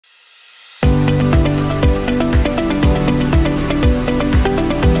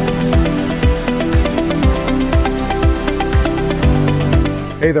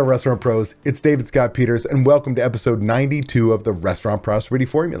Hey there, restaurant pros. It's David Scott Peters, and welcome to episode 92 of the Restaurant Prosperity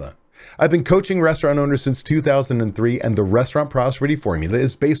Formula. I've been coaching restaurant owners since 2003, and the Restaurant Prosperity Formula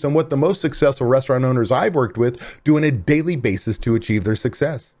is based on what the most successful restaurant owners I've worked with do on a daily basis to achieve their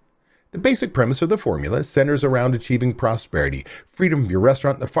success. The basic premise of the formula centers around achieving prosperity, freedom of your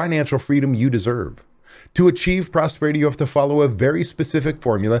restaurant, the financial freedom you deserve. To achieve prosperity, you have to follow a very specific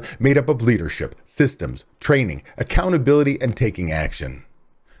formula made up of leadership, systems, training, accountability, and taking action.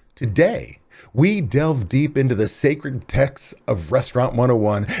 Today, we delve deep into the sacred texts of Restaurant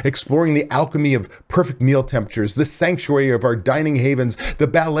 101, exploring the alchemy of perfect meal temperatures, the sanctuary of our dining havens, the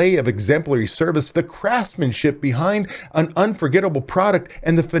ballet of exemplary service, the craftsmanship behind an unforgettable product,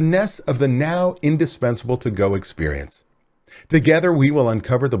 and the finesse of the now indispensable to-go experience. Together, we will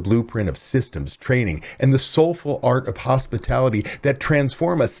uncover the blueprint of systems, training, and the soulful art of hospitality that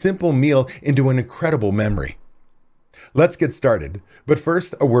transform a simple meal into an incredible memory. Let's get started, but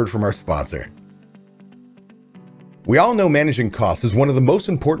first, a word from our sponsor. We all know managing costs is one of the most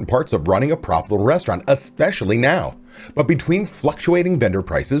important parts of running a profitable restaurant, especially now. But between fluctuating vendor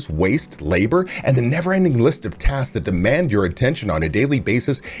prices, waste, labor, and the never-ending list of tasks that demand your attention on a daily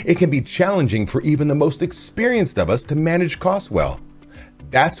basis, it can be challenging for even the most experienced of us to manage costs well.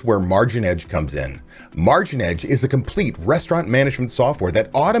 That's where Margin Edge comes in. Margin Edge is a complete restaurant management software that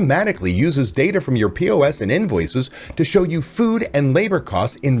automatically uses data from your POS and invoices to show you food and labor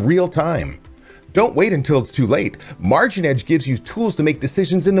costs in real time. Don't wait until it's too late. Margin Edge gives you tools to make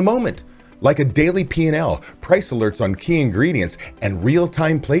decisions in the moment, like a daily P&L, price alerts on key ingredients, and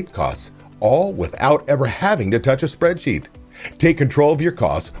real-time plate costs, all without ever having to touch a spreadsheet. Take control of your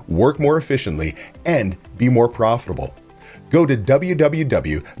costs, work more efficiently, and be more profitable. Go to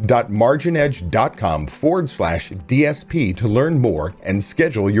www.marginedge.com/DSP to learn more and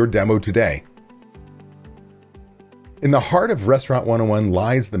schedule your demo today. In the heart of Restaurant 101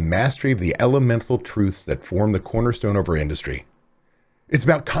 lies the mastery of the elemental truths that form the cornerstone of our industry. It's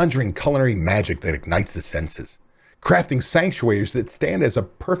about conjuring culinary magic that ignites the senses, crafting sanctuaries that stand as a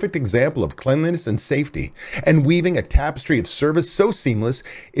perfect example of cleanliness and safety, and weaving a tapestry of service so seamless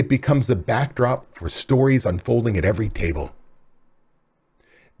it becomes the backdrop for stories unfolding at every table.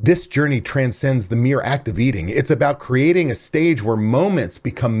 This journey transcends the mere act of eating. It's about creating a stage where moments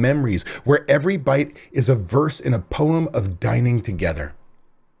become memories, where every bite is a verse in a poem of dining together.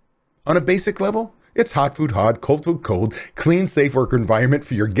 On a basic level, it's hot food hot, cold food cold, clean, safe work environment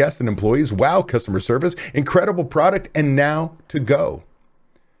for your guests and employees, wow customer service, incredible product, and now to go.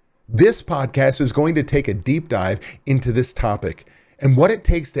 This podcast is going to take a deep dive into this topic and what it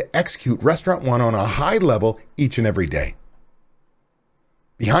takes to execute Restaurant One on a high level each and every day.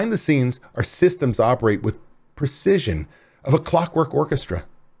 Behind the scenes, our systems operate with precision of a clockwork orchestra.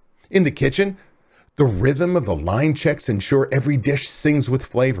 In the kitchen, the rhythm of the line checks ensure every dish sings with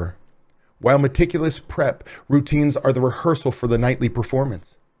flavor, while meticulous prep routines are the rehearsal for the nightly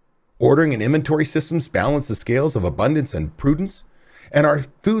performance. Ordering and inventory systems balance the scales of abundance and prudence, and our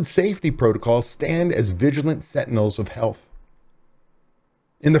food safety protocols stand as vigilant sentinels of health.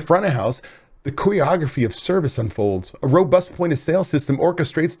 In the front of house, the choreography of service unfolds. A robust point-of-sale system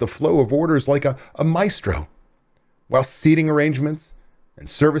orchestrates the flow of orders like a maestro, while seating arrangements and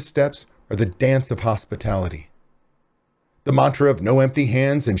service steps are the dance of hospitality. The mantra of no empty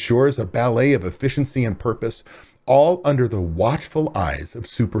hands ensures a ballet of efficiency and purpose, all under the watchful eyes of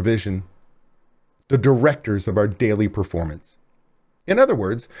supervision, the directors of our daily performance. In other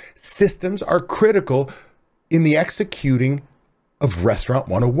words, systems are critical in the executing of Restaurant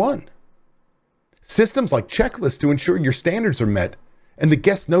 101. Systems like checklists to ensure your standards are met and the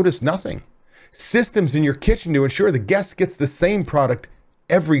guests notice nothing. Systems in your kitchen to ensure the guest gets the same product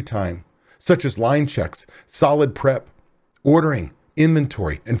every time, such as line checks, solid prep, ordering,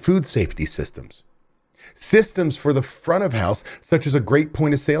 inventory, and food safety systems. Systems for the front of house, such as a great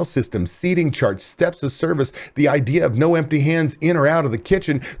point of sale system, seating charts, steps of service, the idea of no empty hands in or out of the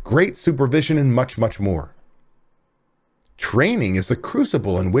kitchen, great supervision, and much, much more. Training is the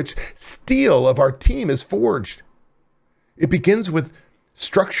crucible in which steel of our team is forged. It begins with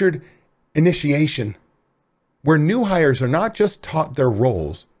structured initiation, where new hires are not just taught their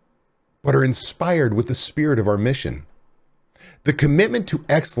roles, but are inspired with the spirit of our mission. The commitment to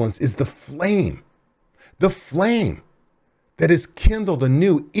excellence is the flame that is kindled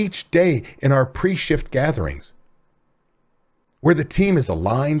anew each day in our pre-shift gatherings, where the team is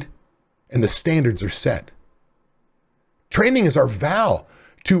aligned and the standards are set. Training is our vow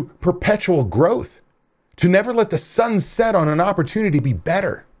to perpetual growth, to never let the sun set on an opportunity to be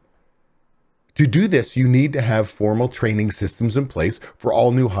better. To do this, you need to have formal training systems in place for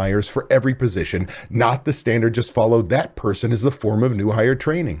all new hires for every position, not the standard just follow that person as the form of new hire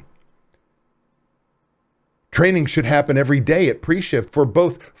training. Training should happen every day at pre-shift for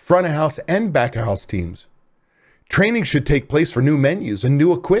both front of house and back of house teams. Training should take place for new menus and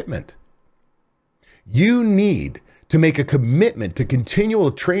new equipment. You need to make a commitment to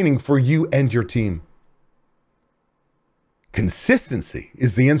continual training for you and your team. Consistency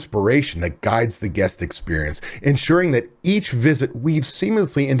is the inspiration that guides the guest experience, ensuring that each visit weaves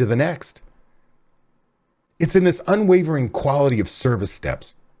seamlessly into the next. It's in this unwavering quality of service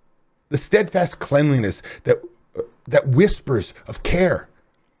steps, the steadfast cleanliness that whispers of care,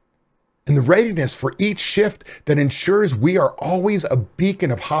 and the readiness for each shift that ensures we are always a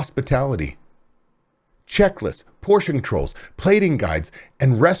beacon of hospitality. Checklists, portion controls, plating guides,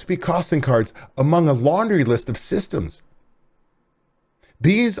 and recipe costing cards among a laundry list of systems.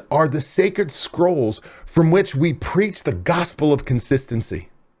 These are the sacred scrolls from which we preach the gospel of consistency.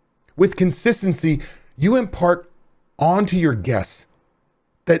 With consistency, you impart onto your guests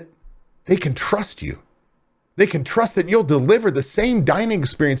that they can trust you. They can trust that you'll deliver the same dining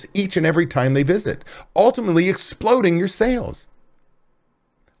experience each and every time they visit, ultimately exploding your sales.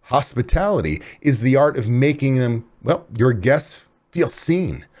 Hospitality is the art of making them, your guests feel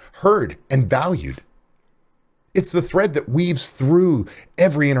seen, heard, and valued. It's the thread that weaves through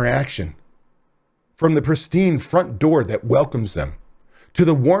every interaction, from the pristine front door that welcomes them, to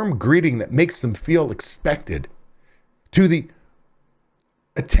the warm greeting that makes them feel expected, to the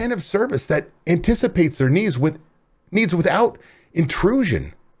attentive service that anticipates their needs without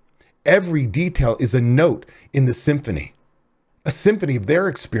intrusion. Every detail is a note in the symphony, a symphony of their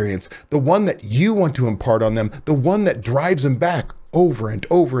experience, the one that you want to impart on them, the one that drives them back over and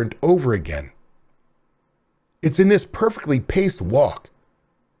over and over again. It's in this perfectly paced walk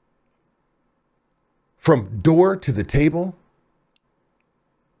from door to the table,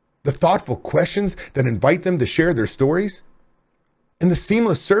 the thoughtful questions that invite them to share their stories, and the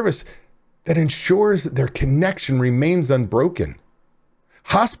seamless service that ensures their connection remains unbroken.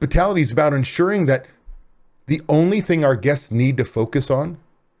 Hospitality is about ensuring that the only thing our guests need to focus on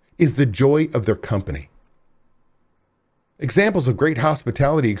is the joy of their company. Examples of great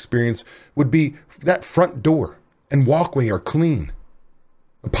hospitality experience would be that front door and walkway are clean.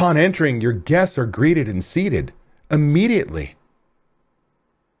 Upon entering, your guests are greeted and seated immediately.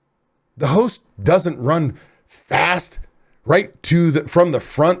 The host doesn't run fast from the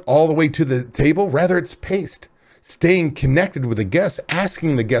front all the way to the table. Rather, it's paced. Staying connected with the guests,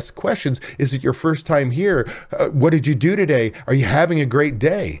 asking the guests questions. Is it your first time here? What did you do today? Are you having a great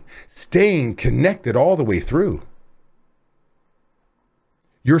day? Staying connected all the way through.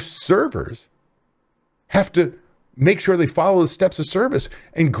 Your servers have to make sure they follow the steps of service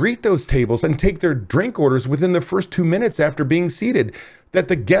and greet those tables and take their drink orders within the first 2 minutes after being seated, that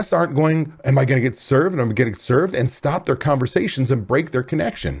the guests aren't going, am I going to get served? And I'm getting served, and stop their conversations and break their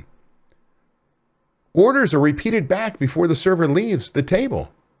connection. Orders are repeated back before the server leaves the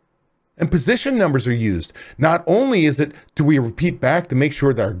table. And position numbers are used. Not only do we repeat back to make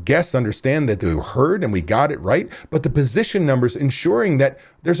sure that our guests understand that they were heard and we got it right, but the position numbers ensuring that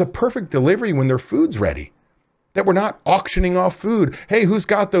there's a perfect delivery when their food's ready. That we're not auctioning off food. Hey, who's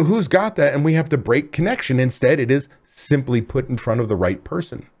got that? And we have to break connection. Instead, it is simply put in front of the right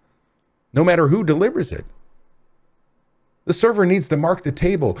person, no matter who delivers it. The server needs to mark the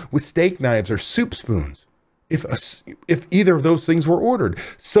table with steak knives or soup spoons if either of those things were ordered.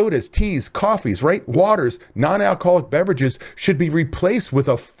 Sodas, teas, coffees, waters, non-alcoholic beverages should be replaced with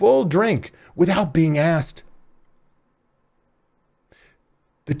a full drink without being asked.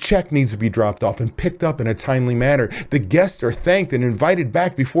 The check needs to be dropped off and picked up in a timely manner. The guests are thanked and invited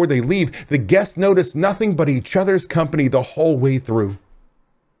back before they leave. The guests notice nothing but each other's company the whole way through.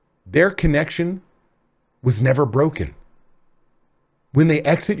 Their connection was never broken. When they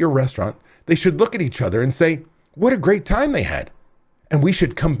exit your restaurant, they should look at each other and say, what a great time they had. And we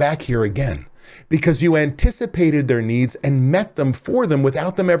should come back here again, because you anticipated their needs and met them for them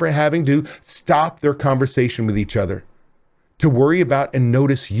without them ever having to stop their conversation with each other to worry about and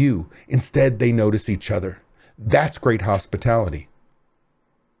notice you. Instead, they notice each other. That's great hospitality.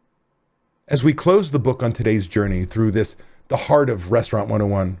 As we close the book on today's journey through the heart of Restaurant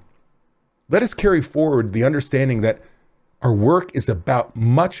 101, let us carry forward the understanding that our work is about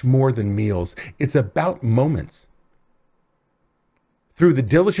much more than meals. It's about moments. Through the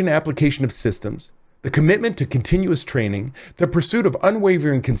diligent application of systems, the commitment to continuous training, the pursuit of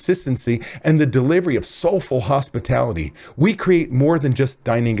unwavering consistency, and the delivery of soulful hospitality, we create more than just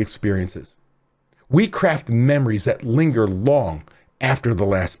dining experiences. We craft memories that linger long after the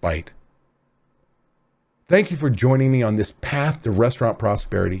last bite. Thank you for joining me on this path to restaurant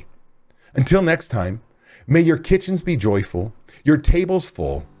prosperity. Until next time, may your kitchens be joyful, your tables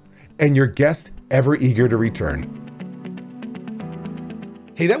full, and your guests ever eager to return.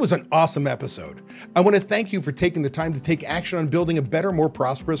 Hey, that was an awesome episode. I want to thank you for taking the time to take action on building a better, more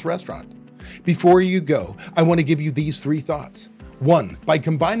prosperous restaurant. Before you go, I want to give you these 3 thoughts. 1, by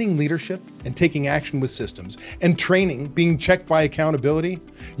combining leadership and taking action with systems and training being checked by accountability,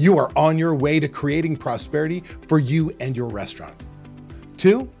 you are on your way to creating prosperity for you and your restaurant.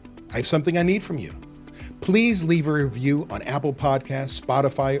 2, I have something I need from you. Please leave a review on Apple Podcasts,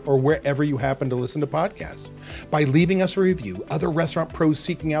 Spotify, or wherever you happen to listen to podcasts. By leaving us a review, other restaurant pros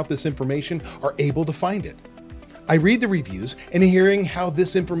seeking out this information are able to find it. I read the reviews, and hearing how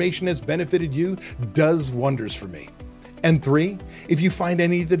this information has benefited you does wonders for me. And 3, if you find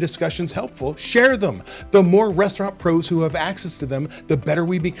any of the discussions helpful, share them. The more restaurant pros who have access to them, the better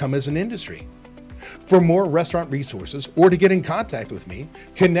we become as an industry. For more restaurant resources or to get in contact with me,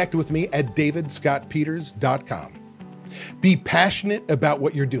 connect with me at davidscottpeters.com. Be passionate about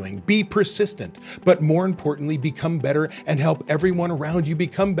what you're doing. Be persistent, but more importantly, become better and help everyone around you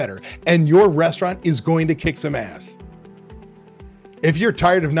become better. And your restaurant is going to kick some ass. If you're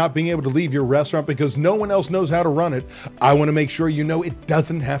tired of not being able to leave your restaurant because no one else knows how to run it, I want to make sure you know it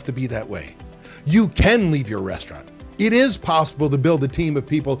doesn't have to be that way. You can leave your restaurant. It is possible to build a team of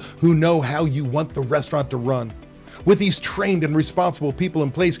people who know how you want the restaurant to run. With these trained and responsible people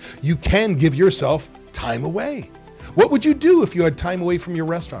in place, you can give yourself time away. What would you do if you had time away from your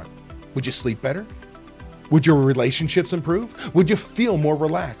restaurant? Would you sleep better? Would your relationships improve? Would you feel more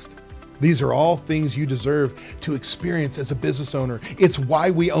relaxed? These are all things you deserve to experience as a business owner. It's why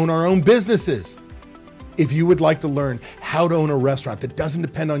we own our own businesses. If you would like to learn how to own a restaurant that doesn't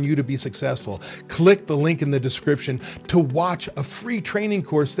depend on you to be successful, click the link in the description to watch a free training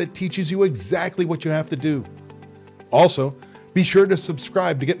course that teaches you exactly what you have to do. Also, be sure to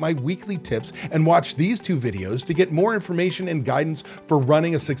subscribe to get my weekly tips and watch these 2 videos to get more information and guidance for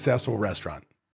running a successful restaurant.